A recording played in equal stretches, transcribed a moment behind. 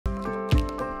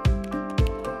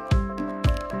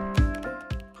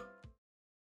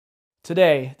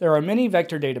Today, there are many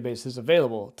vector databases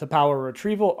available to power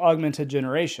retrieval augmented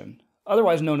generation,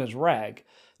 otherwise known as RAG,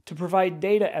 to provide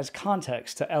data as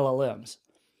context to LLMs.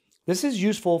 This is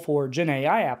useful for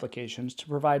GenAI applications to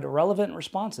provide relevant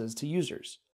responses to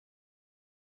users.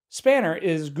 Spanner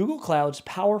is Google Cloud's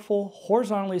powerful,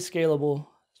 horizontally scalable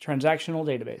transactional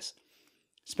database.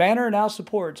 Spanner now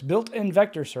supports built-in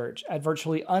vector search at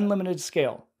virtually unlimited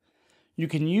scale. You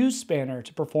can use Spanner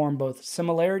to perform both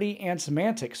similarity and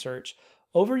semantic search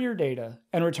over your data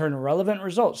and return relevant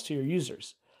results to your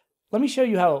users. Let me show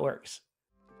you how it works.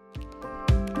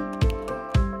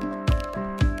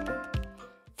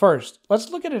 First, let's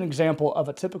look at an example of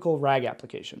a typical RAG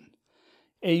application.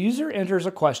 A user enters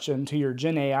a question to your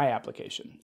GenAI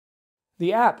application.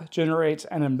 The app generates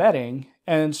an embedding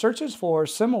and searches for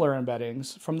similar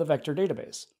embeddings from the vector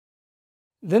database.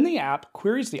 Then the app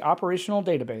queries the operational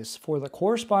database for the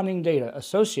corresponding data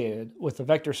associated with the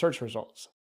vector search results,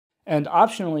 and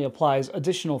optionally applies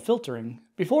additional filtering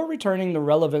before returning the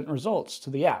relevant results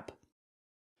to the app.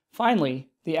 Finally,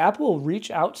 the app will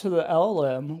reach out to the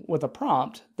LLM with a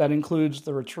prompt that includes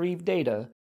the retrieved data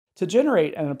to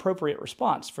generate an appropriate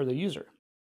response for the user.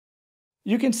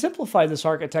 You can simplify this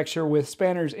architecture with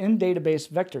Spanner's in-database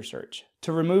vector search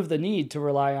to remove the need to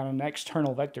rely on an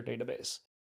external vector database.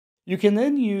 You can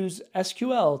then use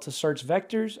SQL to search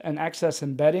vectors and access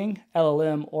embedding,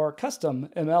 LLM, or custom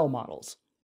ML models.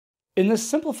 In this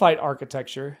simplified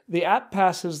architecture, the app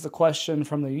passes the question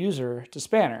from the user to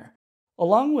Spanner,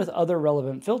 along with other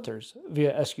relevant filters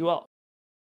via SQL.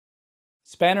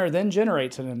 Spanner then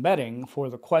generates an embedding for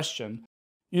the question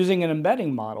using an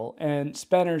embedding model and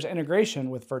Spanner's integration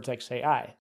with Vertex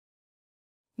AI.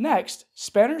 Next,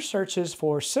 Spanner searches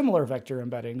for similar vector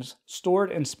embeddings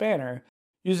stored in Spanner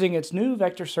using its new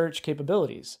vector search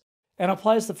capabilities and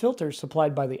applies the filters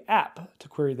supplied by the app to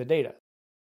query the data.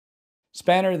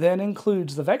 Spanner then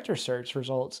includes the vector search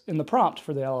results in the prompt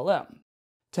for the LLM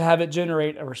to have it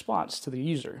generate a response to the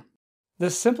user.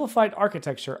 This simplified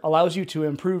architecture allows you to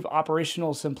improve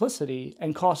operational simplicity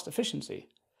and cost efficiency.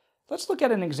 Let's look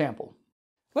at an example.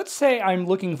 Let's say I'm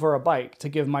looking for a bike to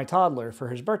give my toddler for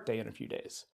his birthday in a few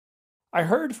days. I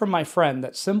heard from my friend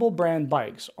that Symbol brand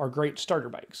bikes are great starter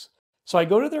bikes, so I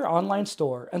go to their online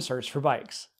store and search for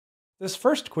bikes. This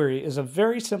first query is a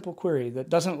very simple query that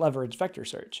doesn't leverage vector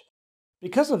search.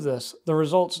 Because of this, the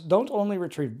results don't only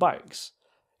retrieve bikes,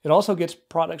 it also gets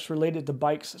products related to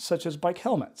bikes such as bike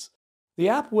helmets. The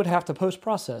app would have to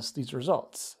post-process these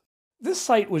results. This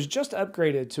site was just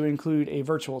upgraded to include a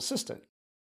virtual assistant.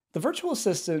 The virtual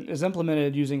assistant is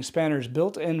implemented using Spanner's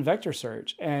built-in vector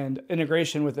search and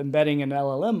integration with embedding and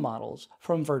LLM models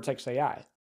from Vertex AI.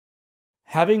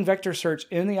 Having vector search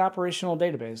in the operational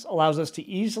database allows us to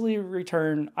easily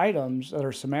return items that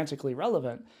are semantically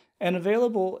relevant and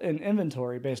available in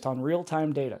inventory based on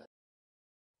real-time data.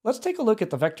 Let's take a look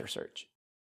at the vector search.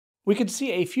 We can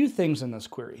see a few things in this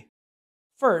query.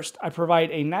 First, I provide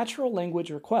a natural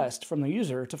language request from the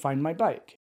user to find my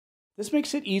bike. This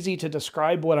makes it easy to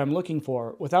describe what I'm looking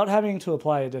for without having to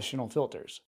apply additional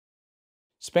filters.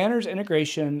 Spanner's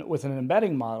integration with an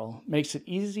embedding model makes it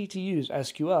easy to use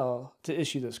SQL to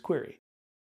issue this query.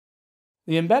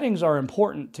 The embeddings are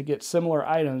important to get similar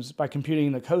items by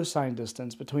computing the cosine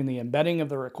distance between the embedding of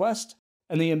the request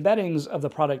and the embeddings of the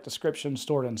product description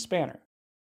stored in Spanner.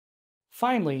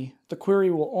 Finally, the query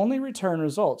will only return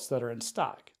results that are in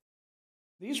stock.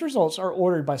 These results are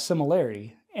ordered by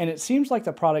similarity, and it seems like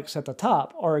the products at the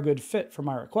top are a good fit for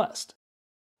my request.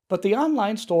 But the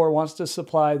online store wants to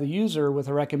supply the user with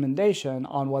a recommendation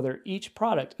on whether each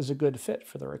product is a good fit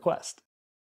for the request.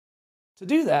 To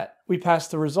do that, we pass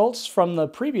the results from the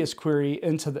previous query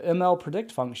into the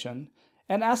ML_predict function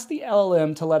and ask the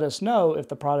LLM to let us know if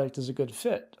the product is a good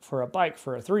fit for a bike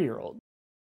for a 3-year-old.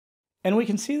 And we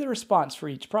can see the response for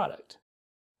each product.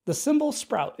 The Symbol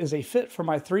Sprout is a fit for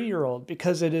my 3-year-old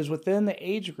because it is within the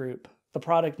age group the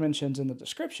product mentions in the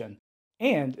description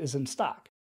and is in stock.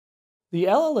 The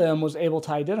LLM was able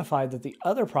to identify that the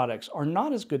other products are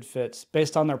not as good fits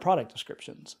based on their product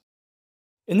descriptions.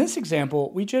 In this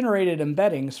example, we generated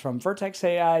embeddings from Vertex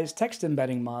AI's text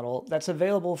embedding model that's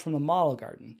available from the Model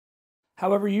Garden.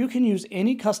 However, you can use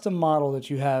any custom model that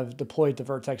you have deployed to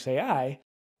Vertex AI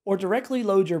or directly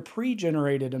load your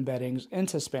pre-generated embeddings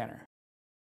into Spanner.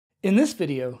 In this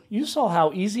video, you saw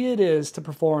how easy it is to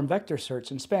perform vector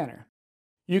search in Spanner.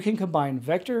 You can combine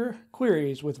vector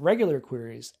queries with regular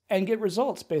queries and get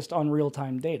results based on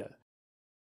real-time data.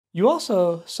 You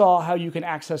also saw how you can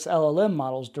access LLM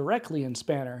models directly in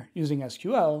Spanner using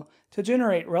SQL to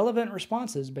generate relevant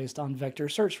responses based on vector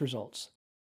search results.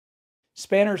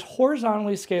 Spanner's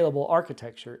horizontally scalable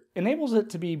architecture enables it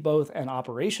to be both an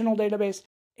operational database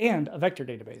and a vector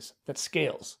database that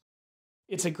scales.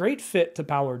 It's a great fit to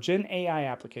power GenAI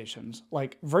applications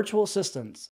like virtual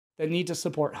assistants that need to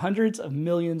support hundreds of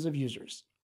millions of users.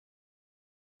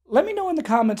 Let me know in the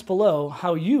comments below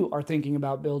how you are thinking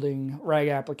about building RAG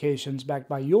applications backed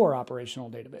by your operational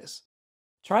database.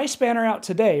 Try Spanner out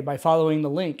today by following the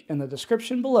link in the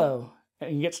description below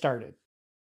and get started.